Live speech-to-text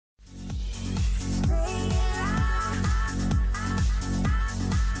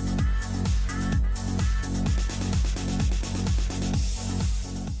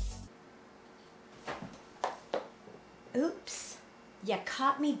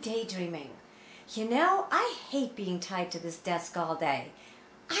caught me daydreaming. You know, I hate being tied to this desk all day.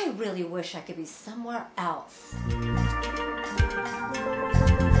 I really wish I could be somewhere else.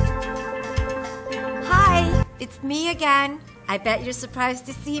 Hi, it's me again. I bet you're surprised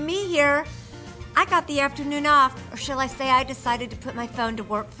to see me here. I got the afternoon off, or shall I say I decided to put my phone to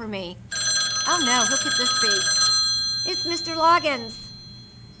work for me. Oh no, who could this be? It's Mr. Loggins.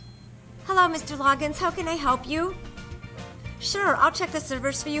 Hello, Mr. Loggins. How can I help you? Sure, I'll check the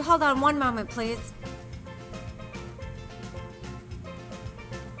servers for you. Hold on one moment, please.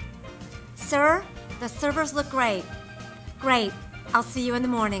 Sir, the servers look great. Great. I'll see you in the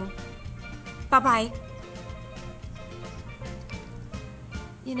morning. Bye-bye.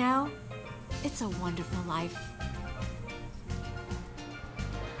 You know, it's a wonderful life.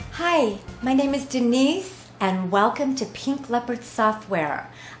 Hi, my name is Denise, and welcome to Pink Leopard Software.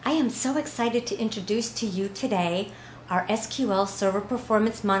 I am so excited to introduce to you today our SQL Server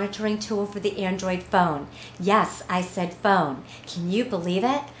Performance Monitoring tool for the Android phone. Yes, I said phone. Can you believe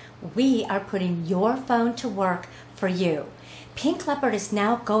it? We are putting your phone to work for you. Pink Leopard is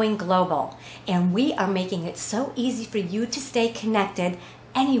now going global, and we are making it so easy for you to stay connected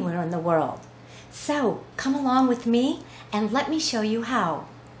anywhere in the world. So, come along with me and let me show you how.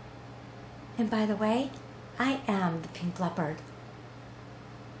 And by the way, I am the Pink Leopard.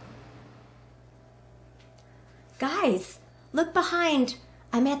 Guys, look behind.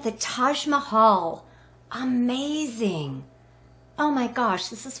 I'm at the Taj Mahal. Amazing. Oh my gosh,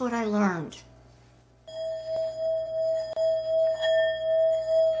 this is what I learned.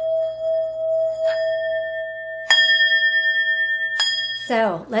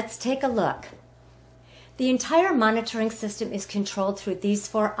 So, let's take a look. The entire monitoring system is controlled through these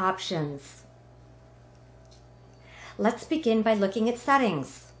four options. Let's begin by looking at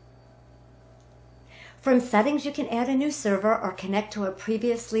settings. From settings, you can add a new server or connect to a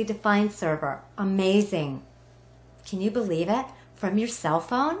previously defined server. Amazing. Can you believe it? From your cell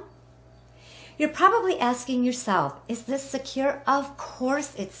phone? You're probably asking yourself, is this secure? Of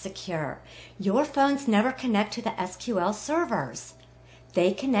course it's secure. Your phones never connect to the SQL servers.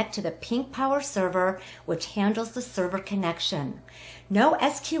 They connect to the Pink Power server, which handles the server connection. No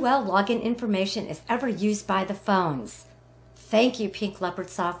SQL login information is ever used by the phones. Thank you, Pink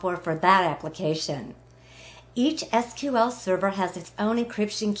Leopard Software, for that application. Each SQL server has its own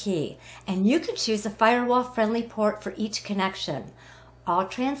encryption key, and you can choose a firewall-friendly port for each connection. All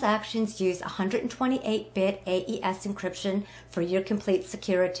transactions use 128-bit AES encryption for your complete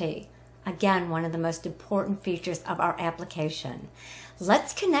security. Again, one of the most important features of our application.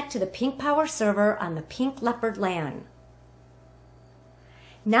 Let's connect to the Pink Power server on the Pink Leopard LAN.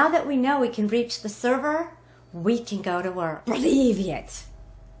 Now that we know we can reach the server, we can go to work. Believe it!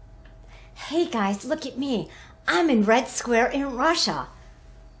 Hey guys, look at me. I'm in Red Square in Russia.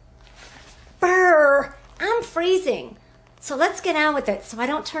 Brr! I'm freezing. So let's get on with it so I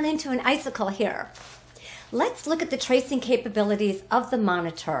don't turn into an icicle here. Let's look at the tracing capabilities of the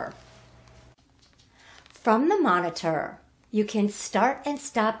monitor. From the monitor, you can start and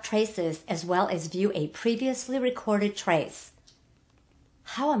stop traces as well as view a previously recorded trace.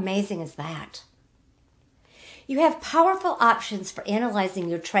 How amazing is that? You have powerful options for analyzing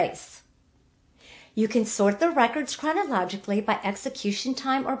your trace. You can sort the records chronologically by execution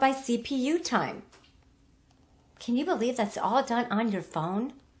time or by CPU time. Can you believe that's all done on your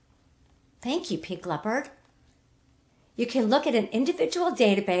phone? Thank you, Pink Leopard. You can look at an individual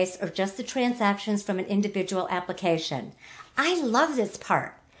database or just the transactions from an individual application. I love this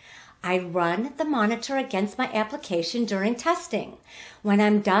part. I run the monitor against my application during testing. When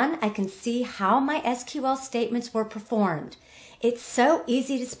I'm done, I can see how my SQL statements were performed. It's so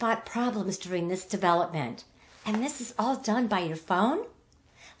easy to spot problems during this development. And this is all done by your phone?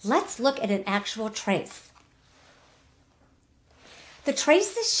 Let's look at an actual trace. The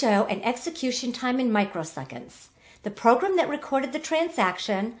traces show an execution time in microseconds. The program that recorded the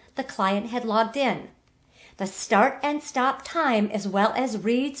transaction, the client had logged in. The start and stop time, as well as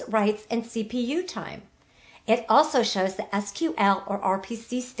reads, writes, and CPU time. It also shows the SQL or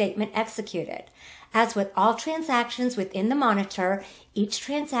RPC statement executed. As with all transactions within the monitor, each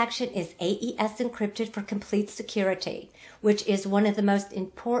transaction is AES encrypted for complete security, which is one of the most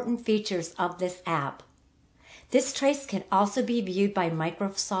important features of this app. This trace can also be viewed by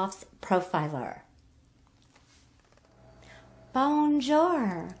Microsoft's Profiler.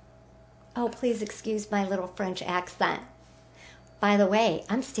 Bonjour. Oh, please excuse my little French accent. By the way,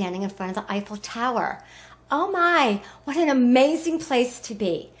 I'm standing in front of the Eiffel Tower. Oh my, what an amazing place to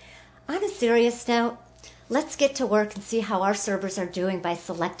be. On a serious note, let's get to work and see how our servers are doing by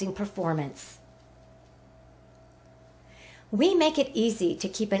selecting performance. We make it easy to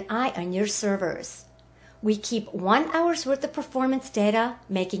keep an eye on your servers. We keep 1 hour's worth of performance data,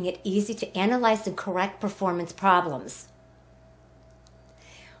 making it easy to analyze and correct performance problems.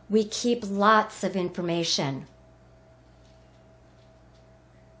 We keep lots of information.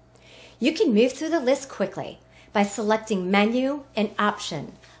 You can move through the list quickly by selecting Menu and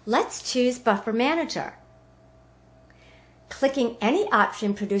Option. Let's choose Buffer Manager. Clicking any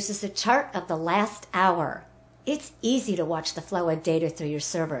option produces a chart of the last hour. It's easy to watch the flow of data through your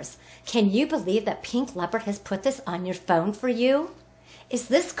servers. Can you believe that Pink Leopard has put this on your phone for you? Is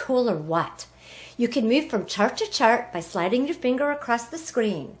this cool or what? You can move from chart to chart by sliding your finger across the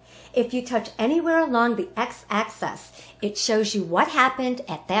screen. If you touch anywhere along the x-axis, it shows you what happened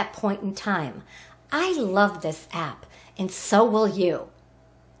at that point in time. I love this app, and so will you.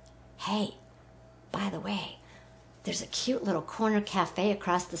 Hey, by the way, there's a cute little corner cafe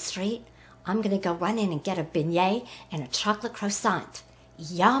across the street. I'm going to go run in and get a beignet and a chocolate croissant.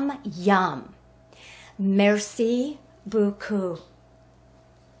 Yum, yum. Merci beaucoup.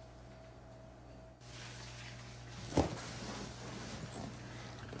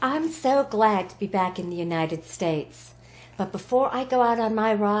 I'm so glad to be back in the United States. But before I go out on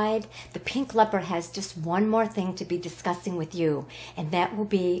my ride, the Pink Leopard has just one more thing to be discussing with you, and that will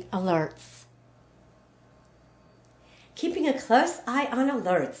be alerts. Keeping a close eye on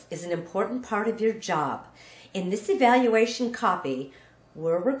alerts is an important part of your job. In this evaluation copy,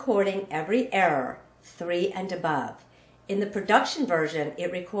 we're recording every error, 3 and above. In the production version,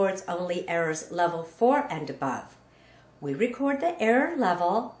 it records only errors level 4 and above. We record the error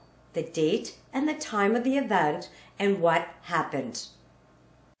level, the date and the time of the event, and what happened.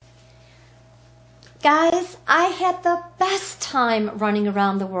 Guys, I had the best time running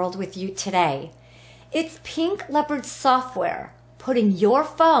around the world with you today. It's Pink Leopard software putting your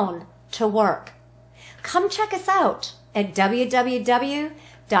phone to work. Come check us out at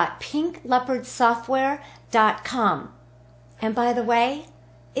www.pinkleopardsoftware.com. And by the way,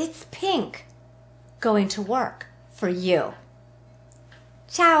 it's pink going to work for you.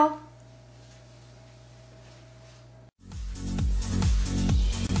 Ciao.